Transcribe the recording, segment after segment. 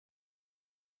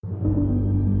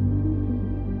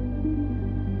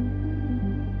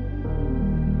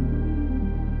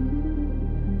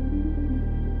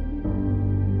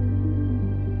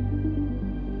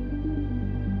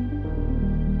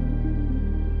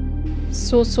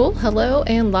Sul, hello,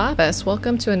 and Lavas.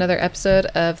 Welcome to another episode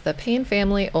of the Payne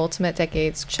Family Ultimate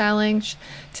Decades Challenge.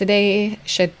 Today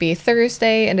should be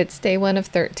Thursday, and it's day 1 of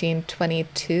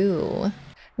 1322.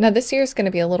 Now, this year is going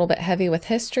to be a little bit heavy with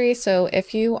history, so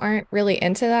if you aren't really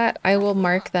into that, I will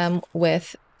mark them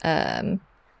with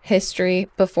history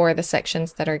before the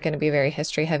sections that are going to be very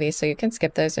history heavy, so you can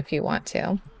skip those if you want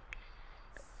to.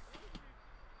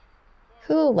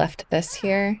 Who left this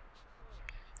here?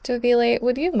 Dovile,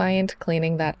 would you mind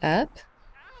cleaning that up?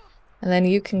 And then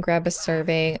you can grab a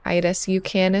serving. Eydís, you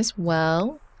can as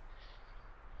well.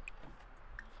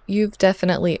 You've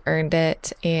definitely earned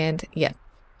it. And yeah,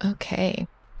 okay.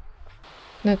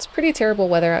 Now it's pretty terrible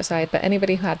weather outside, but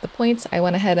anybody who had the points, I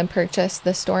went ahead and purchased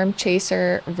the Storm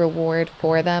Chaser reward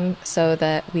for them so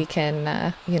that we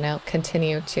can,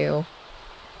 continue to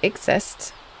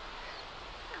exist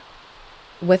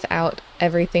without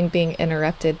everything being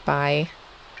interrupted by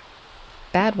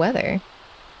bad weather.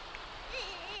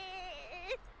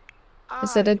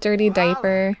 Is it a dirty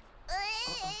diaper?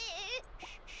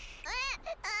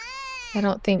 I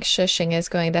don't think shushing is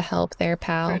going to help there,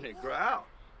 pal.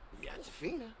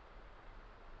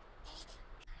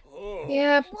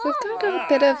 Yeah, we've got a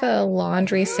bit of a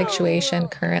laundry situation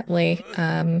currently.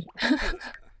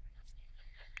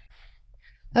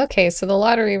 Okay, so the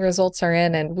lottery results are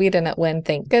in and we didn't win,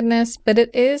 thank goodness, but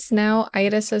it is now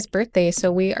Eydís's birthday, so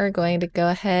we are going to go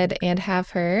ahead and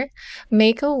have her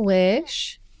make a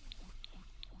wish.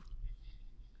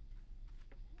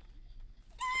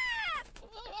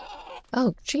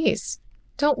 Oh, geez.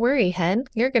 Don't worry, hen.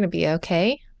 You're going to be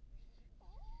okay.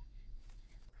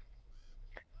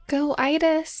 Go,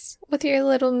 Eydís, with your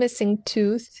little missing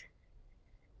tooth.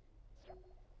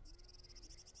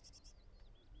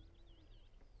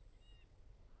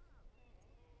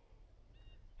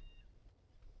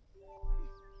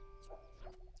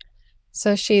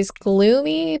 So she's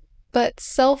gloomy, but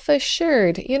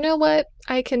self-assured. You know what?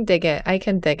 I can dig it. I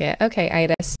can dig it. Okay,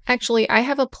 Eydís. Actually, I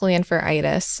have a plan for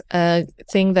Eydís, a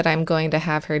thing that I'm going to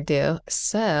have her do.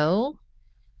 So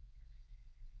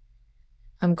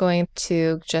I'm going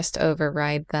to just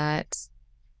override that.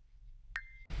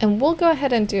 And we'll go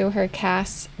ahead and do her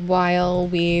casts while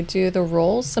we do the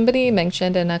rolls. Somebody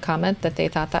mentioned in a comment that they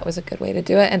thought that was a good way to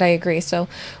do it, and I agree. So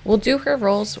we'll do her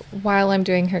rolls while I'm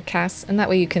doing her casts, and that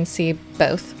way you can see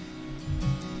both.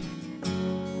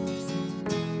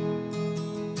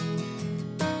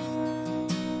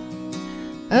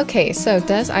 Okay, so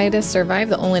does Eydís survive?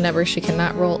 The only number she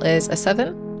cannot roll is a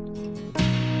 7.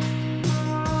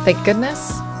 Thank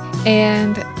goodness.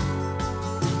 And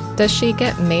does she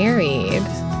get married?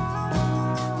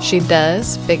 She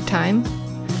does, big time.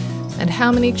 And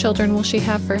how many children will she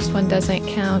have? First one doesn't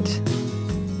count.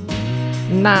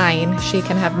 9. She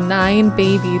can have 9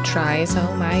 baby tries.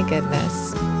 Oh my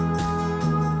goodness.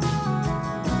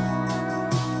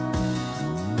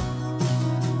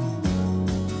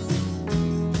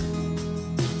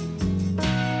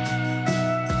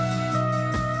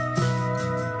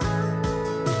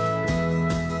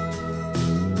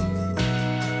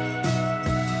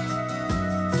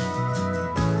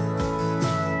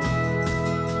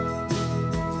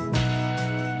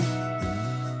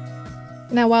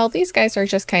 Now, while these guys are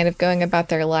just kind of going about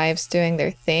their lives doing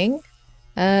their thing,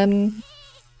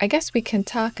 I guess we can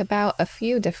talk about a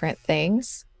few different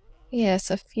things. Yes,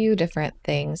 a few different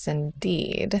things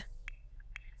indeed.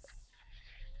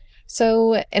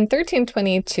 So in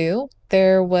 1322,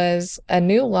 there was a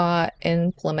new law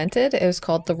implemented. It was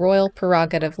called the Royal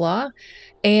Prerogative Law,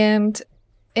 and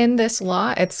in this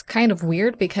law, it's kind of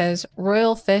weird because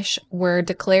royal fish were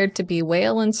declared to be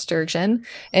whale and sturgeon,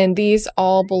 and these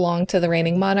all belong to the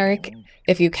reigning monarch.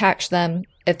 If you catch them,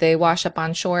 if they wash up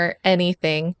on shore,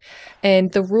 anything.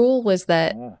 And the rule was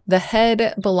that the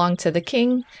head belonged to the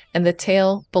king and the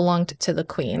tail belonged to the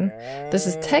queen. This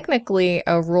is technically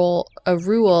a rule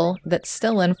that's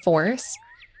still in force.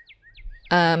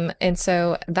 And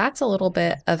so that's a little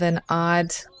bit of an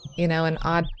odd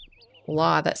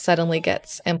law that suddenly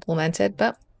gets implemented,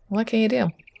 but what can you do?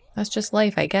 That's just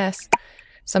life, I guess.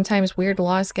 Sometimes weird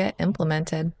laws get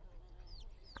implemented.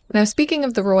 Now, speaking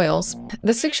of the royals,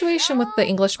 the situation with the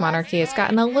English monarchy has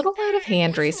gotten a little out of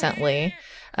hand recently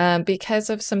because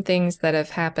of some things that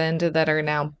have happened that are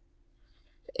now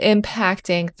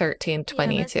impacting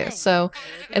 1322. So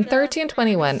in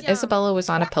 1321, Isabella was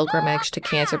on a pilgrimage to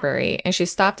Canterbury, and she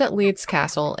stopped at Leeds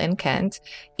Castle in Kent,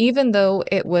 even though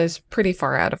it was pretty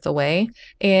far out of the way,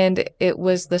 and it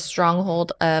was the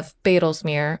stronghold of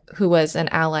Badlesmere, who was an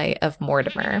ally of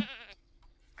Mortimer.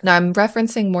 Now, I'm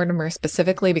referencing Mortimer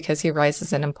specifically because he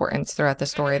rises in importance throughout the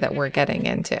story that we're getting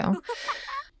into.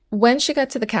 When she got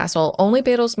to the castle, only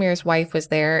Badelsmere's wife was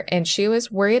there, and she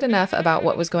was worried enough about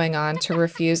what was going on to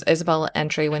refuse Isabella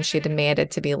entry when she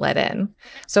demanded to be let in.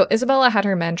 So Isabella had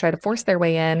her men try to force their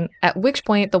way in, at which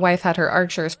point the wife had her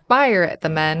archers fire at the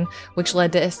men, which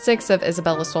led to 6 of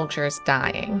Isabella's soldiers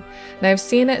dying. Now, I've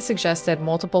seen it suggested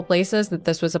multiple places that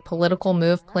this was a political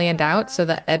move planned out so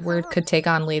that Edward could take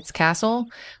on Leeds Castle,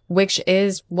 which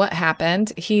is what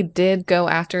happened. He did go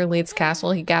after Leeds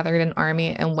Castle. He gathered an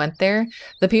army and went there.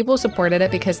 The people supported it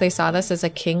because they saw this as a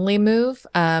kingly move,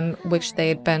 which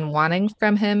they'd been wanting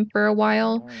from him for a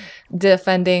while,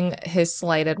 defending his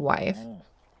slighted wife.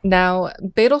 Now,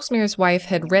 Badelsmere's wife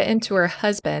had written to her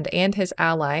husband and his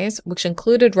allies, which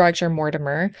included Roger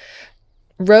Mortimer,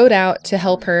 rode out to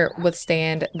help her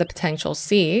withstand the potential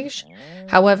siege.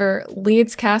 However,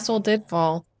 Leeds Castle did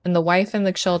fall, and the wife and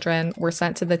the children were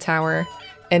sent to the tower,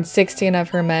 and 16 of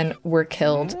her men were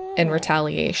killed in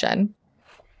retaliation.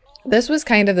 This was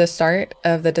kind of the start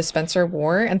of the Dispenser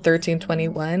War in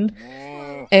 1321,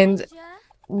 and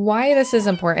why this is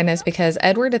important is because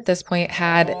Edward at this point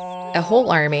had a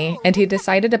whole army, and he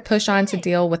decided to push on to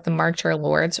deal with the Marcher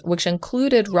Lords, which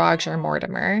included Roger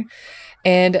Mortimer.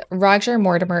 And Roger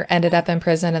Mortimer ended up in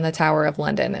prison in the Tower of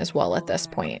London as well at this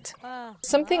point.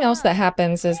 Something else that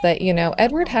happens is that,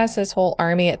 Edward has his whole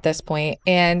army at this point,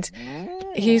 and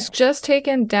he's just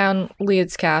taken down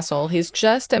Leeds Castle. He's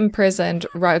just imprisoned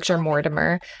Roger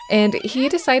Mortimer, and he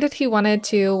decided he wanted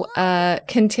to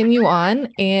continue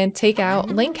on and take out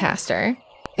Lancaster.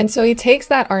 And so he takes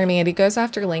that army and he goes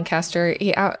after Lancaster.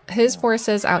 His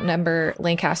forces outnumber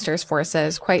Lancaster's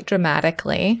forces quite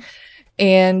dramatically.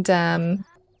 And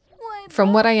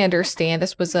from what I understand,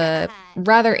 this was a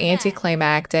rather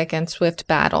anticlimactic and swift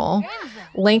battle.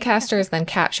 Lancaster is then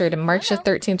captured in March of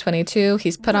 1322.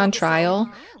 He's put on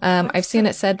trial. I've seen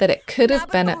it said that it could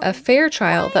have been a fair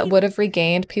trial that would have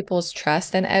regained people's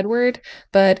trust in Edward,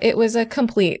 but it was a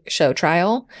complete show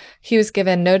trial. He was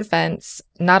given no defense,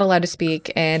 not allowed to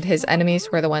speak, and his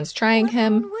enemies were the ones trying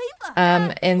him.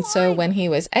 And so when he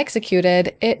was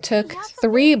executed, it took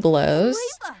 3 blows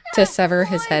to sever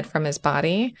his head from his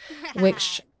body,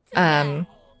 which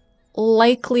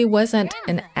likely wasn't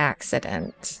an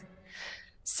accident.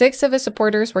 6 of his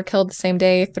supporters were killed the same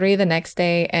day, 3 the next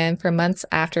day, and for months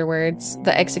afterwards,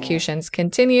 the executions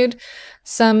continued.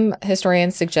 Some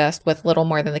historians suggest with little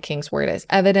more than the king's word as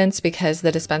evidence because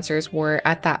the Dispensers were,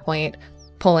 at that point,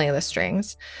 pulling the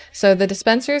strings. So the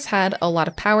Dispensers had a lot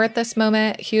of power at this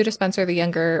moment. Hugh Despenser the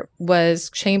Younger was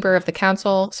Chamber of the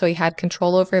Council, so he had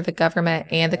control over the government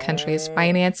and the country's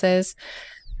finances.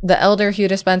 The elder Hugh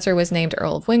Despenser was named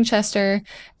Earl of Winchester,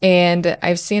 and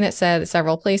I've seen it said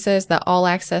several places that all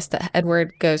access to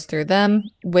Edward goes through them,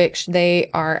 which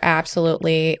they are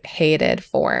absolutely hated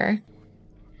for.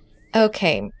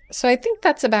 Okay, so I think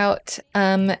that's about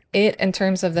it in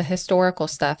terms of the historical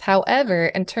stuff. However,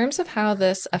 in terms of how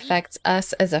this affects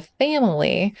us as a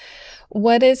family,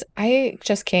 I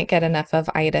just can't get enough of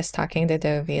Eydís talking to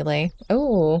Deauville.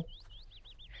 Oh,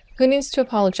 who needs to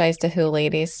apologize to who,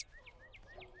 ladies?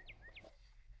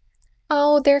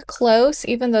 Oh, they're close,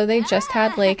 even though they just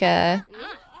had like a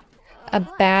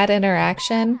bad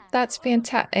interaction. That's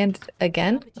fantastic. And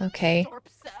again, okay,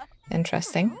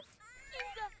 interesting.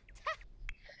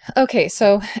 Okay,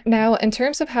 so now in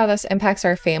terms of how this impacts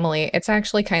our family, it's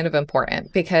actually kind of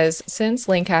important because since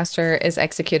Lancaster is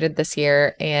executed this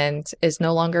year and is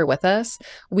no longer with us,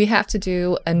 we have to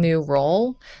do a new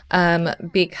roll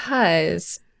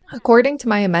because according to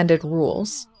my amended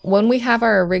rules, when we have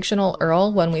our original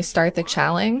Earl, when we start the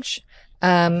challenge,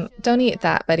 don't eat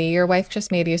that, buddy. Your wife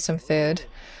just made you some food.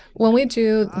 When we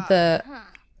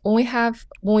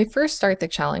first start the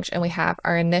challenge and we have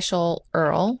our initial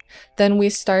Earl, then we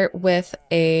start with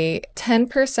a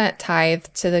 10% tithe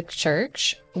to the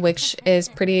church, which is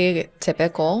pretty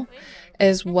typical,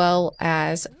 as well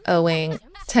as owing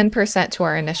 10% to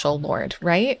our initial lord,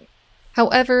 right?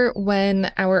 However,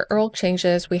 when our Earl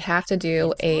changes, we have to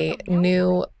do a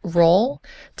new roll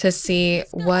to see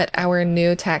what our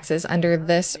new taxes under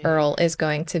this Earl is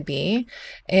going to be.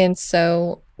 And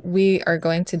so we are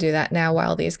going to do that now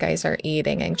while these guys are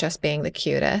eating and just being the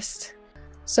cutest.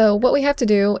 So what we have to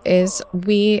do is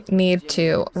we need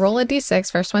to roll a d6.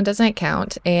 First one doesn't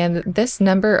count. And this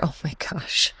number, oh my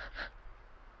gosh,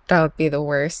 that would be the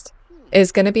worst,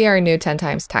 is going to be our new 10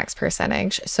 times tax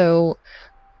percentage. So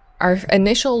our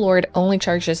initial lord only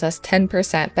charges us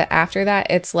 10%, but after that,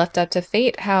 it's left up to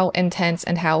fate how intense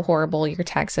and how horrible your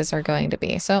taxes are going to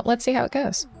be. So let's see how it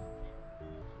goes.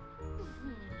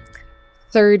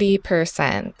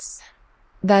 30%.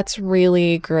 That's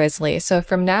really grisly. So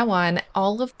from now on,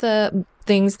 all of the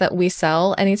things that we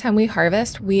sell, anytime we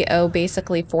harvest, we owe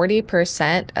basically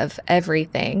 40% of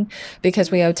everything because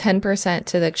we owe 10%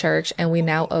 to the church and we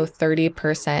now owe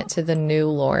 30% to the new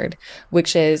Lord,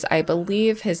 which is, I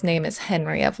believe his name is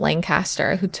Henry of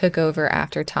Lancaster, who took over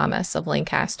after Thomas of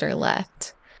Lancaster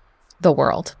left the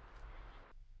world.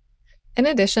 In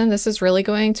addition, this is really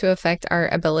going to affect our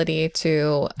ability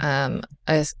to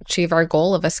achieve our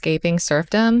goal of escaping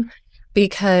serfdom,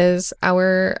 because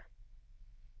our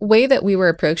way that we were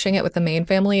approaching it with the main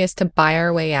family is to buy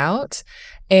our way out.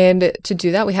 And to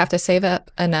do that, we have to save up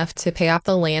enough to pay off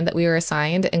the land that we were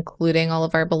assigned, including all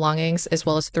of our belongings, as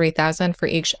well as 3,000 for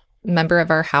each member of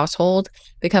our household,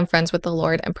 become friends with the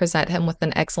Lord, and present him with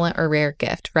an excellent or rare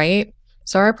gift, right?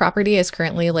 So our property is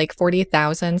currently like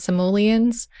 40,000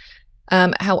 simoleons.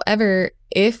 However,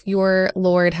 if your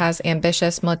Lord has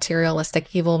ambitious,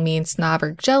 materialistic, evil, mean, snob,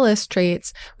 or jealous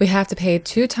traits, we have to pay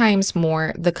 2 times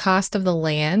more the cost of the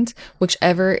land,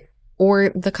 whichever, or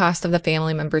the cost of the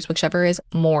family members, whichever is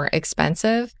more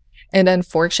expensive. And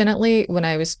unfortunately, when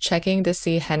I was checking to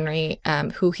see Henry,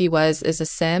 who he was as a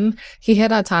sim, he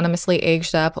had autonomously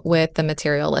aged up with the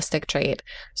materialistic trait.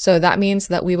 So that means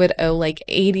that we would owe like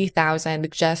 80,000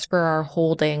 just for our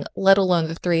holding, let alone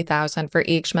the 3,000 for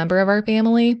each member of our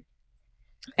family.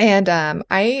 And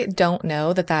I don't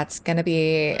know that that's going to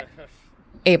be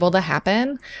able to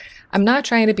happen. I'm not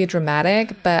trying to be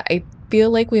dramatic, but I feel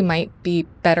like we might be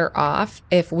better off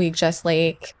if we just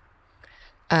like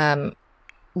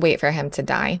wait for him to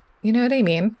die. You know what I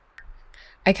mean?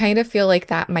 I kind of feel like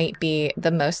that might be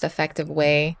the most effective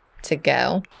way to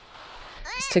go,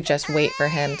 is to just wait for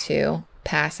him to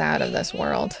pass out of this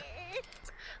world.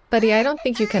 Buddy, I don't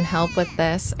think you can help with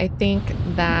this. I think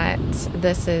that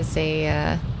this is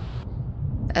an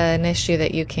issue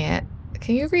that you can't.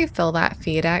 Can you refill that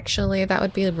feed, actually? That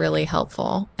would be really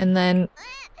helpful. And then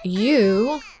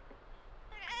you...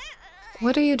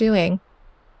 What are you doing?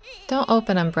 Don't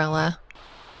open umbrella.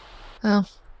 Oh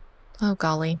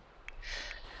golly.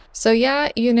 So yeah,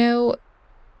 you know,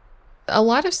 a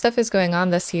lot of stuff is going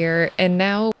on this year, and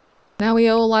now we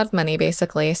owe a lot of money,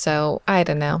 basically. So I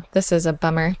don't know. This is a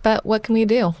bummer, but what can we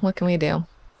do? What can we do?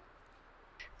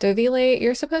 Dovile,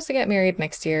 you're supposed to get married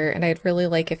next year, and I'd really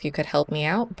like if you could help me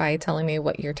out by telling me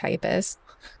what your type is.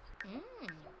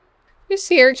 You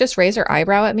see her just raise her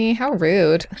eyebrow at me? How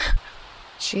rude.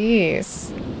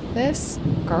 Jeez. This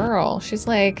girl, she's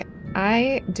like,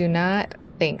 I do not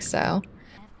think so.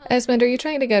 Esmond, are you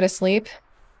trying to go to sleep?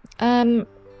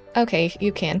 Okay,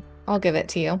 you can. I'll give it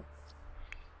to you.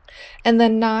 And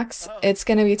then Nox, it's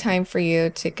gonna be time for you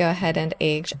to go ahead and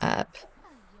age up.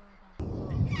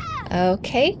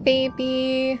 Okay,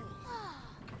 baby.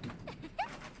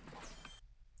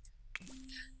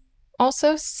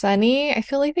 Also, Sunny, I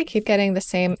feel like they keep getting the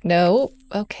same... No.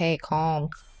 Okay, calm.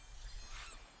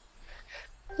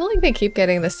 I feel like they keep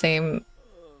getting the same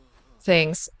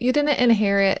things. You didn't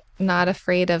inherit Not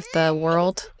Afraid of the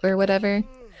World or whatever.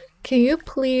 Can you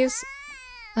please...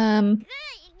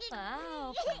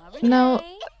 No,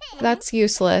 that's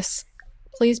useless.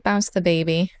 Please bounce the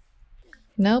baby.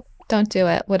 Nope, don't do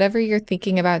it. Whatever you're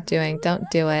thinking about doing, don't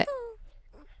do it.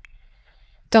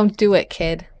 Don't do it,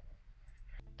 kid.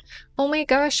 Oh my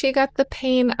gosh, she got the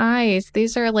pain eyes.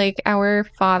 These are like our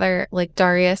father, like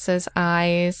Darius's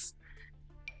eyes.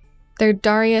 They're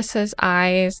Darius's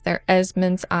eyes. They're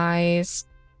Esmond's eyes.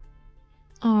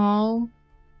 Oh.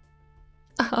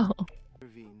 Oh.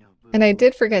 And I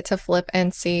did forget to flip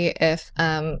and see if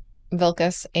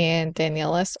Vilkas and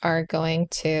Danielis are going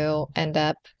to end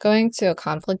up going to a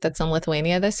conflict that's in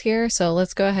Lithuania this year. So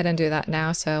let's go ahead and do that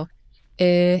now. So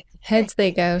heads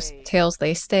they go, tails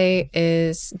they stay.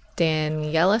 Is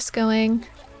Danielis going?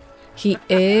 He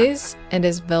is. And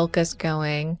is Vilkas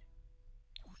going?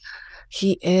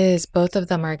 He is. Both of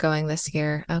them are going this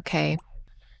year. Okay.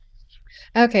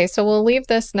 Okay, so we'll leave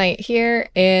this night here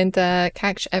and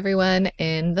catch everyone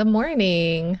in the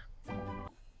morning.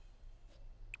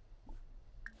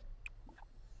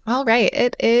 All right,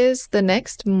 it is the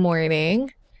next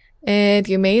morning, and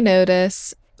you may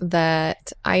notice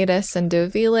that Eydís and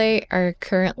Dovile are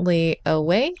currently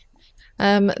away.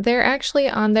 They're actually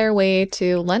on their way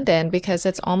to London because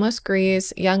it's almost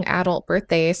Gree's young adult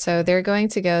birthday, so they're going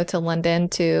to go to London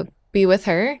to be with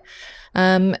her.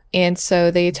 And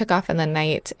so they took off in the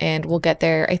night and we'll get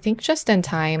there, I think, just in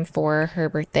time for her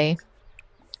birthday.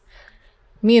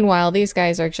 Meanwhile, these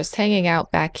guys are just hanging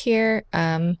out back here.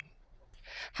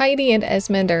 Heidi and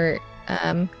Esmond are,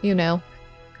 you know,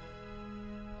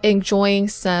 enjoying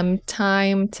some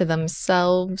time to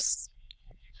themselves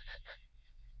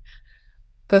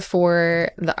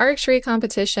before the archery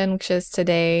competition, which is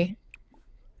today.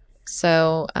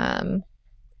 So,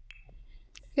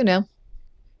 you know,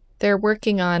 they're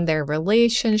working on their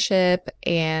relationship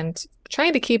and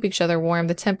trying to keep each other warm.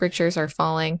 The temperatures are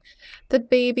falling. The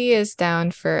baby is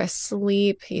down for a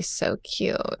sleep. He's so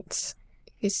cute.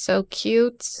 He's so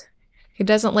cute. He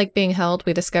doesn't like being held.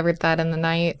 We discovered that in the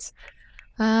night.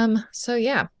 So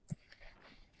yeah.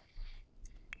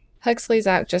 Huxley's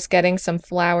out just getting some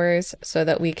flowers so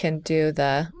that we can do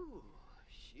the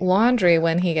laundry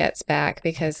when he gets back,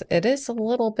 because it is a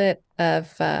little bit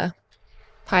of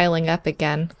piling up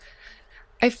again.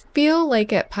 I feel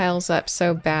like it piles up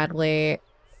so badly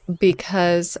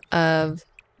because of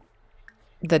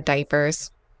the diapers.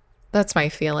 That's my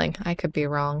feeling. I could be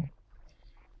wrong.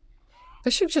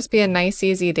 This should just be a nice,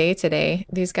 easy day today.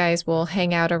 These guys will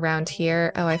hang out around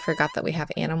here. Oh, I forgot that we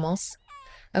have animals.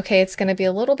 Okay, it's going to be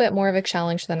a little bit more of a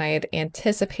challenge than I had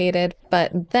anticipated,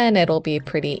 but then it'll be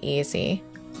pretty easy.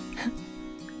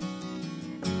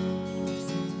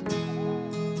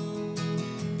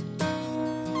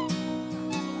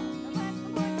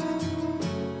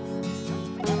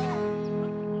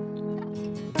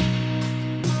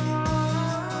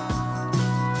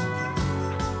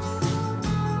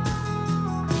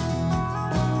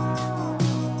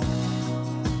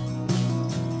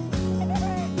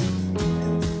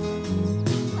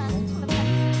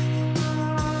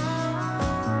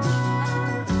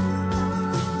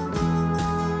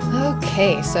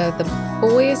 Okay, so the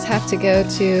boys have to go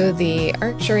to the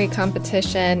archery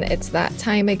competition. It's that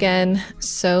time again,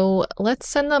 so let's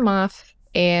send them off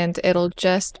and it'll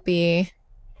just be...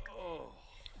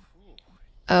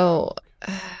 Oh.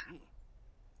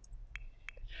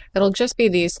 It'll just be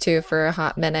these two for a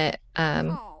hot minute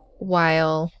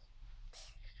while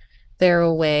they're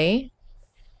away.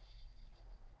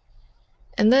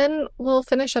 And then we'll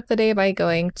finish up the day by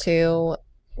going to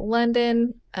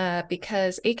London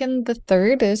because Aiken the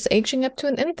Third is aging up to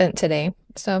an infant today.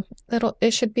 So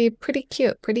it should be pretty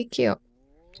cute, pretty cute.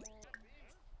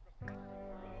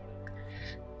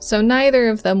 So neither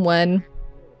of them won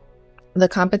the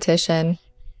competition.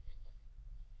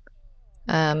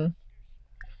 That's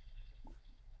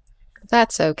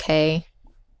okay.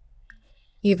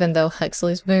 Even though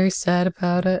Huxley's very sad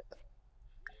about it.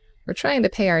 We're trying to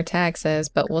pay our taxes,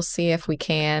 but we'll see if we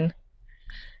can.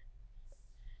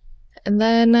 And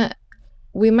then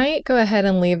we might go ahead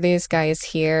and leave these guys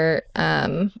here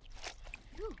and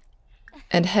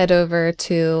head over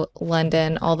to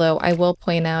London, although I will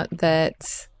point out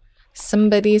that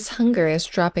somebody's hunger is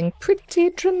dropping pretty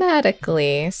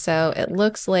dramatically, so it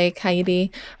looks like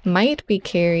Heidi might be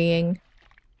carrying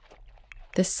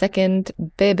the second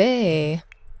baby,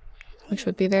 which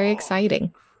would be very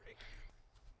exciting.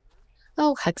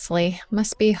 Oh, Huxley,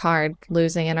 must be hard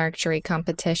losing an archery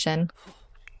competition.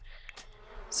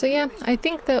 So yeah, I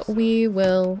think that we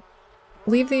will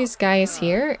leave these guys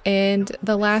here, and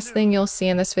the last thing you'll see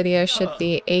in this video should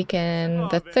be Aiken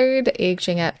the Third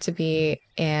aging up to be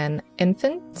an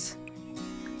infant.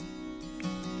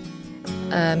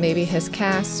 Maybe his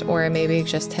cast, or maybe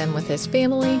just him with his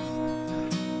family.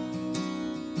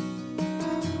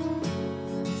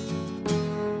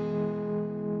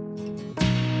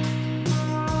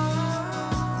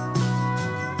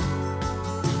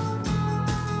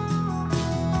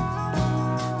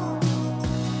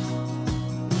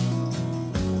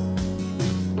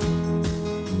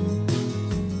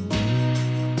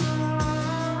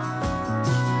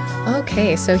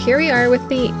 Okay, so here we are with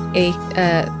the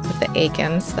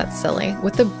Aikens, that's silly,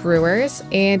 with the Brewers,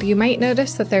 and you might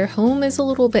notice that their home is a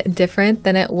little bit different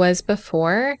than it was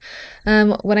before.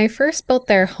 When I first built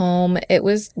their home, it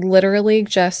was literally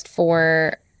just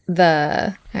for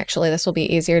the... Actually, this will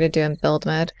be easier to do in build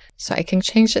mode, so I can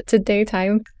change it to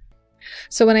daytime.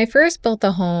 So when I first built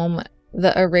the home,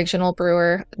 the original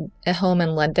Brewer home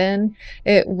in London,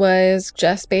 it was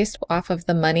just based off of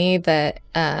the money that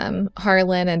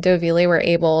Harlan and Dovile were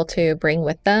able to bring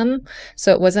with them.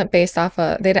 So it wasn't based off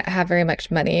of, they didn't have very much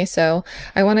money. So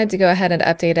I wanted to go ahead and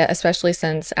update it, especially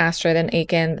since Astrid and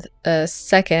Aiken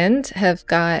second have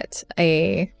got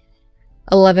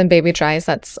 11 baby dries.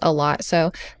 That's a lot.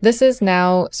 So this is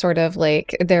now sort of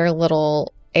like their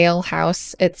little ale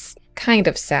house. It's kind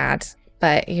of sad,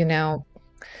 but you know,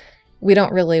 we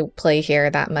don't really play here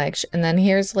that much. And then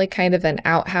here's like kind of an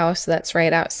outhouse that's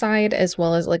right outside, as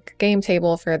well as like a game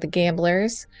table for the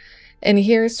gamblers. And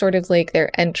here's sort of like their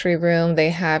entry room.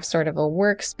 They have sort of a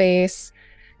workspace.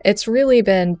 It's really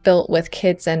been built with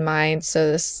kids in mind.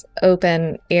 So this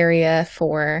open area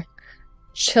for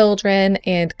children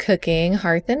and cooking,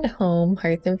 hearth and home,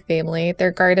 hearth and family.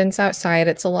 Their garden's outside.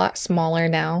 It's a lot smaller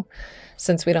now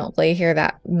since we don't play here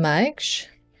that much.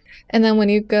 And then when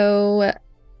you go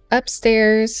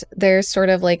upstairs, there's sort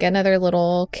of like another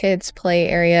little kids play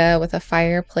area with a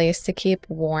fireplace to keep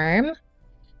warm.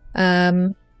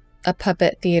 A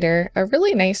puppet theater, a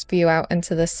really nice view out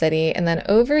into the city. And then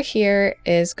over here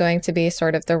is going to be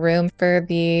sort of the room for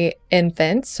the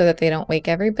infants so that they don't wake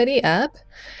everybody up.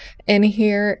 And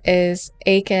here is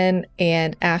Aiken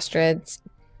and Astrid's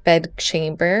bed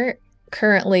chamber.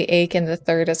 Currently, Aiken the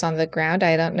third is on the ground.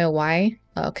 I don't know why.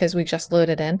 Oh, because we just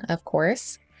loaded in, of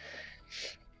course.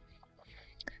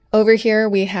 Over here,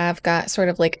 we have got sort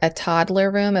of like a toddler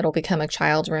room. It'll become a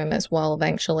child room as well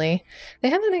eventually. They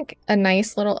have a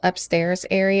nice little upstairs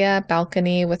area,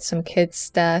 balcony with some kids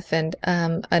stuff and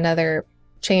another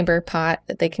chamber pot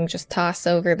that they can just toss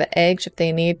over the edge if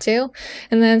they need to.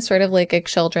 And then sort of like a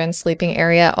children's sleeping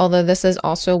area, although this is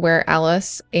also where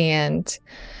Alice and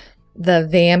the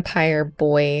vampire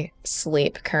boy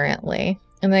sleep currently.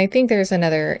 And I think there's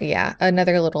another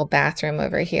little bathroom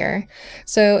over here.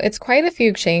 So it's quite a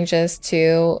few changes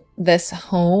to this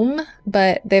home,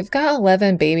 but they've got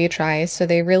 11 baby tries, so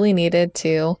they really needed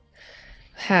to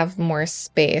have more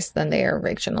space than they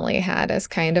originally had, is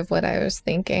kind of what I was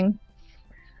thinking.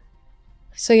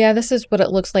 So yeah, this is what it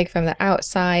looks like from the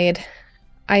outside.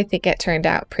 I think it turned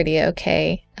out pretty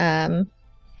okay.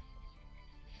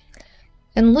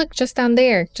 And look, just down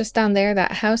there,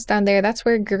 that house down there, that's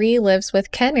where Gree lives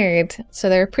with Kennard. So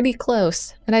they're pretty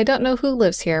close. And I don't know who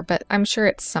lives here, but I'm sure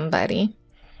it's somebody.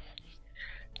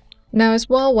 Now as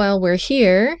well, while we're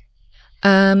here,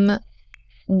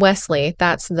 Wesley,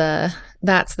 that's the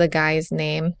guy's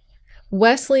name.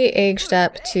 Wesley aged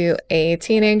up to a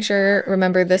teenager.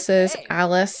 Remember, this is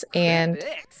Alice and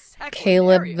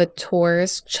Caleb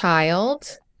Vittor's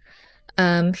child.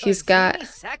 He's got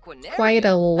quite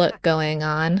a look going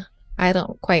on. I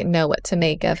don't quite know what to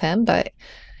make of him, but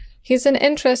he's an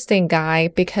interesting guy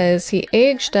because he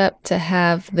aged up to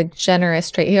have the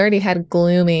generous trait. He already had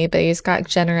gloomy, but he's got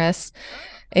generous.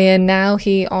 And now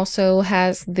he also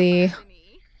has the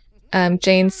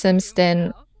Jane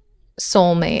Simpson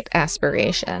soulmate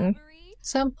aspiration.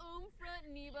 So,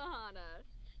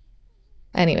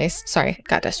 anyways, sorry,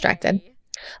 got distracted.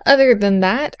 Other than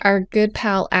that, our good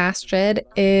pal Astrid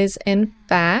is in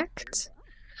fact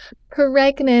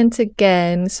pregnant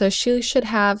again. So she should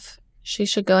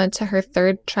go into her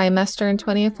third trimester in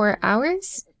 24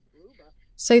 hours.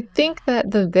 So I think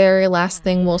that the very last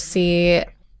thing we'll see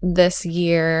this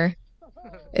year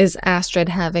is Astrid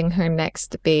having her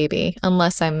next baby,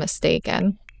 unless I'm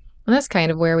mistaken. And that's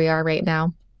kind of where we are right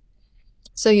now.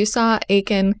 So you saw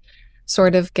Aiken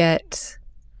sort of get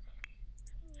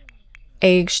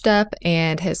aged up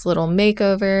and his little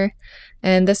makeover,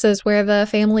 and this is where the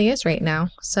family is right now.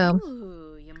 So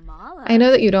I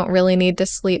know that you don't really need to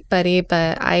sleep, buddy,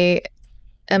 but I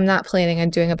am not planning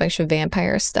on doing a bunch of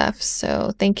vampire stuff,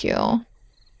 so thank you.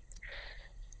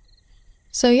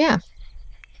 So yeah.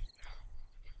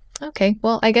 Okay,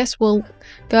 well, I guess we'll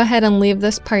go ahead and leave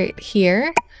this part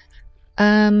here.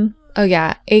 Oh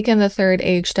yeah, Aiken the third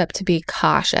aged up to be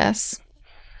cautious.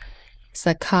 He's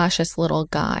a cautious little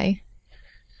guy.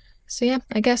 So yeah,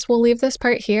 I guess we'll leave this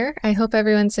part here. I hope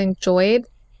everyone's enjoyed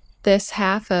this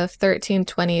half of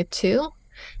 1322,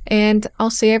 and I'll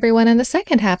see everyone in the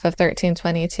second half of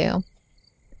 1322.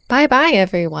 Bye-bye,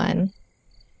 everyone.